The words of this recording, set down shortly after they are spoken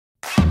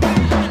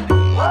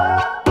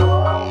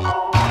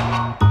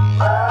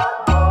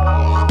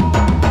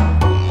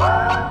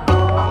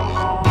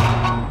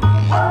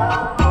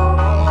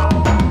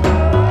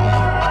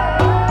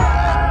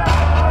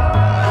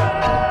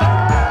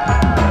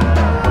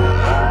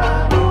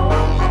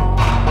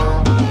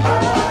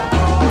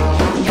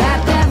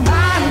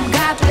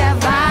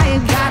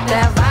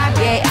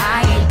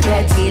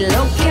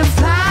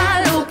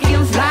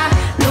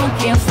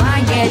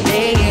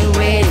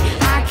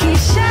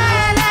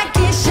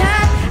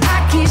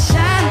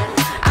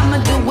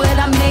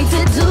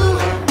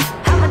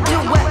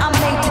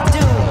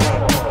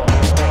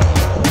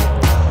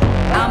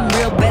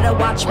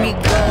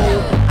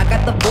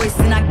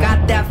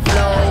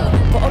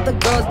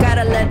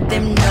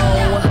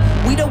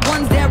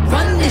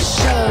the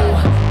show.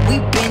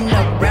 We've been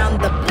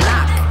around the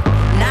block,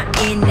 not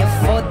in it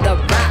for the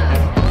rock.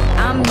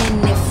 I'm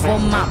in it for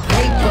my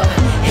paper.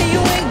 Hey,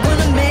 you ain't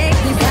gonna make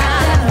me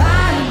vibe.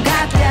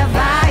 Got that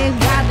vibe,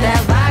 got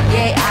that vibe.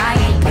 Yeah, I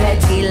ain't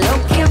petty.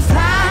 Looking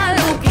fly,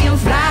 looking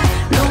fly,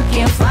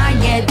 looking fine.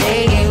 Yeah,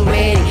 they ain't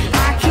ready.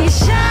 I can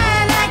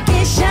shine, I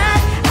can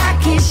shine, I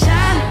can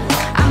shine.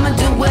 I'ma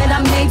do what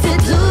I'm made to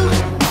do.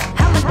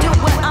 I'ma do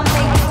what I'm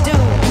made to do.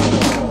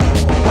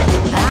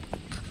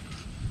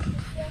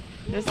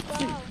 Let's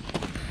see.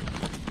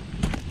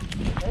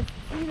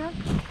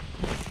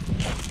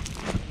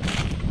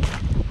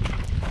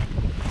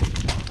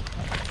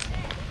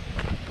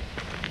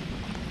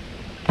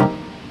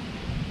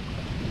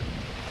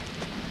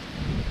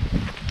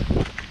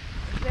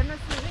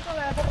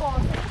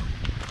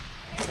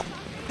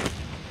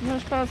 Non,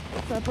 je passe.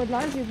 Ça n'a pas de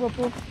l'air, je les vois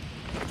pas.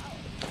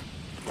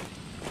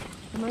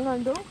 Mal dans le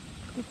dos?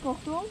 Tu te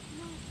retournes?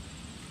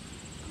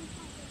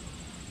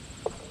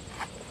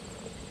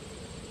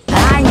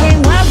 I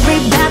ain't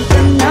worried about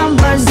the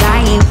numbers, I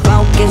ain't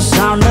focused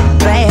on the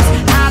past.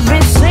 I've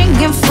been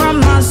singing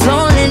from my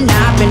soul and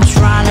I've been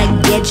trying to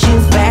get you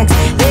facts.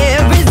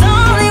 There is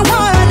only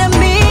one of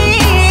me,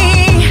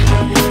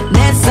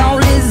 that's all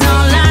is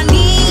all I need.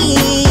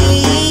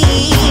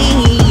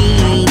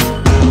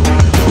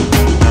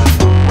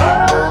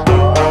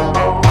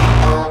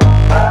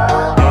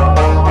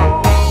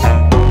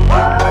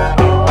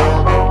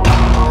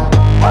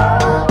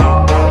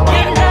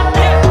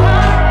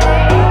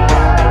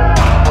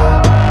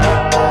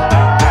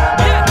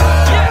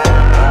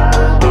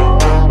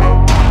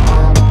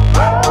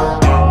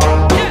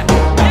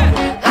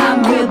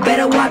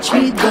 Watch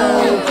me go.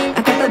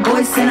 I got the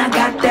voice and I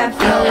got that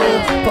flow.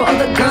 For all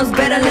the girls,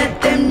 better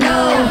let them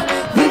know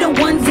we the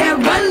ones that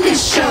run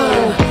this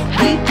show.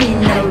 We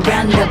been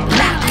around the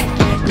block,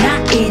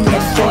 not in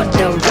it for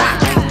the rock.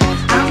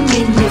 I'm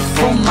in it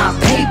for my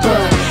paper.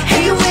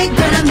 Hey, you ain't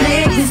gonna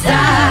make me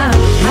stop.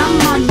 I'm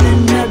on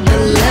another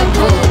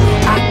level.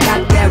 I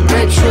got that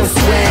retro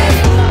swag.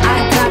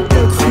 I got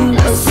the crew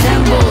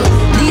assembled.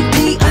 Lead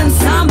the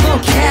ensemble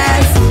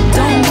cast.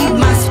 Don't need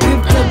my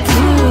script to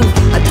prove.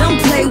 I don't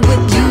play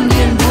with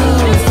union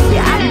rules.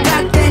 Yeah, I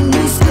got that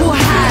new school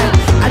hype.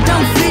 I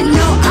don't fit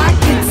no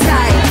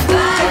archetype.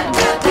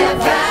 Got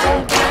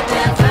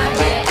that vibe,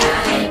 yeah,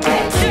 I ain't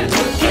petty.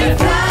 Looking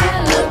fly,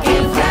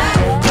 looking fly,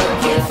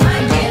 looking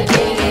fine, yeah,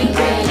 they ain't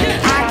ready.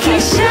 I can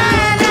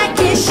shine, I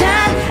can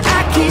shine, I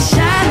can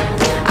shine.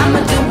 I'ma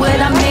do what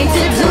I'm made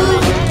to do.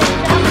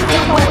 I'ma do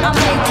what I'm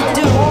made to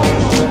do.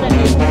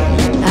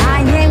 I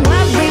ain't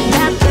worried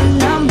about the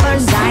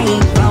numbers, I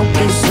ain't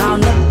focused on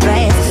the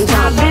past.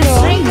 I've been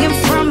singing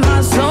from my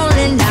soul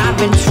and I've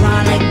been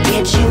trying to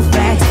get you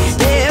back.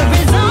 There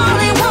is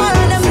only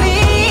one of me,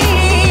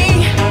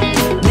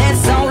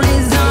 that's all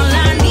is all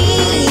I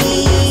need.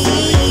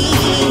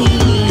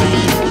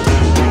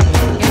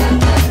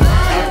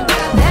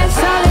 That's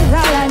all is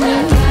all I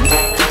need.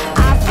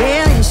 I'm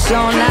feeling so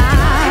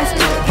nice.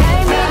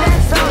 Gave me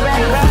that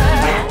forever.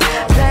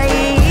 Play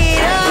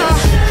it all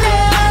night.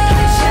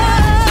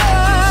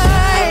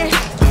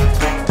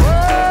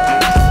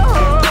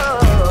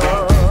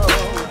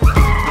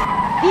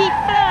 Deep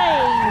play!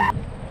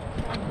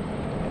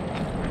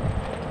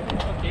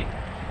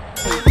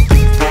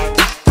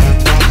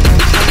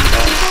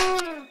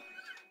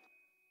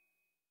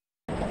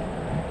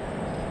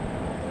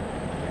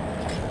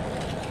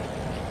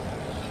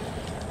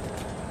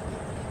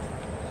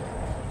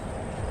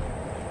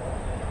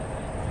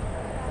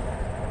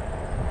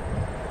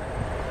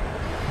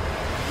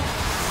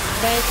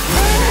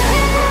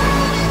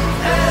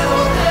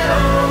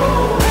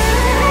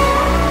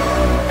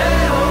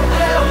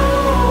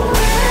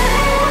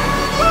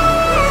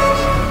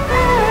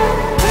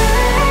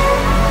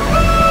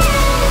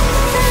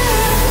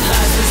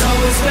 Life is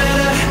always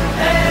better,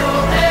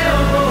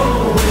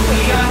 when we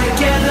are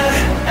together,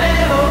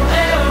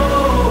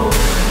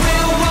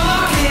 we're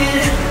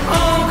walking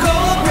on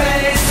cold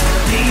rays.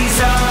 These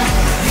are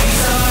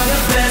the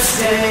best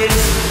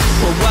days.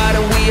 Well, while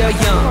we are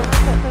young,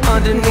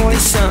 underneath the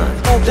sun,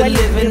 the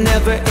living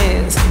never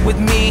ends with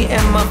me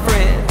and my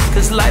friends.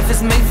 Cause life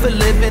is made for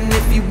living.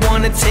 If you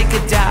wanna take a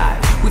dive,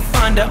 we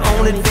find our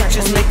own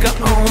adventures, make our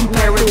own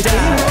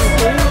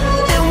paradise.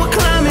 And we're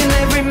climbing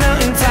every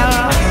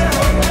mountaintop,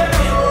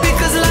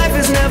 because life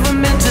is never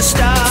meant to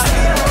stop.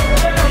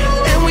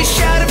 And we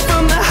shout it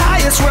from the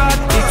highest rock.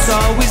 It's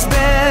always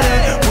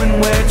better when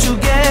we're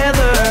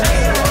together.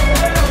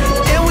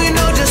 And we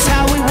know just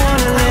how we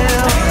wanna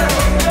live,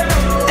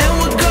 and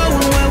we're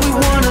going where we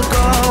wanna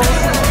go.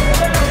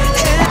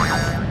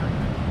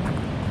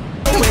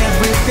 And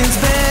everything's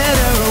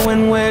better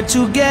when we're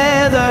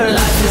together.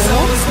 Life is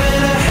always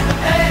better,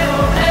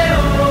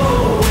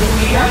 when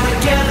we are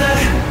together.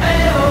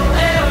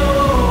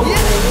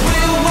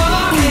 We're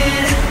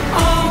walking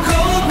on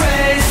cold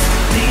rays.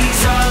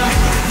 These are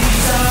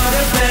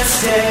the best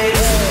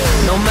days.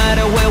 No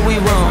matter where we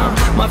roam,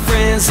 my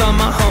friends are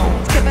my home.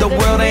 The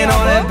world ain't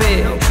all that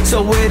big,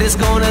 so we're just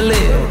gonna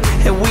live.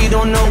 And we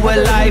don't know where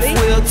life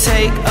will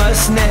take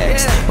us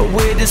next, but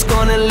we're just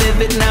gonna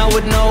live it now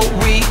with no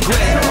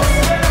regret.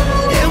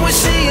 And we're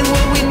seeing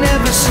what we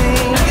never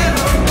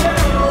seen.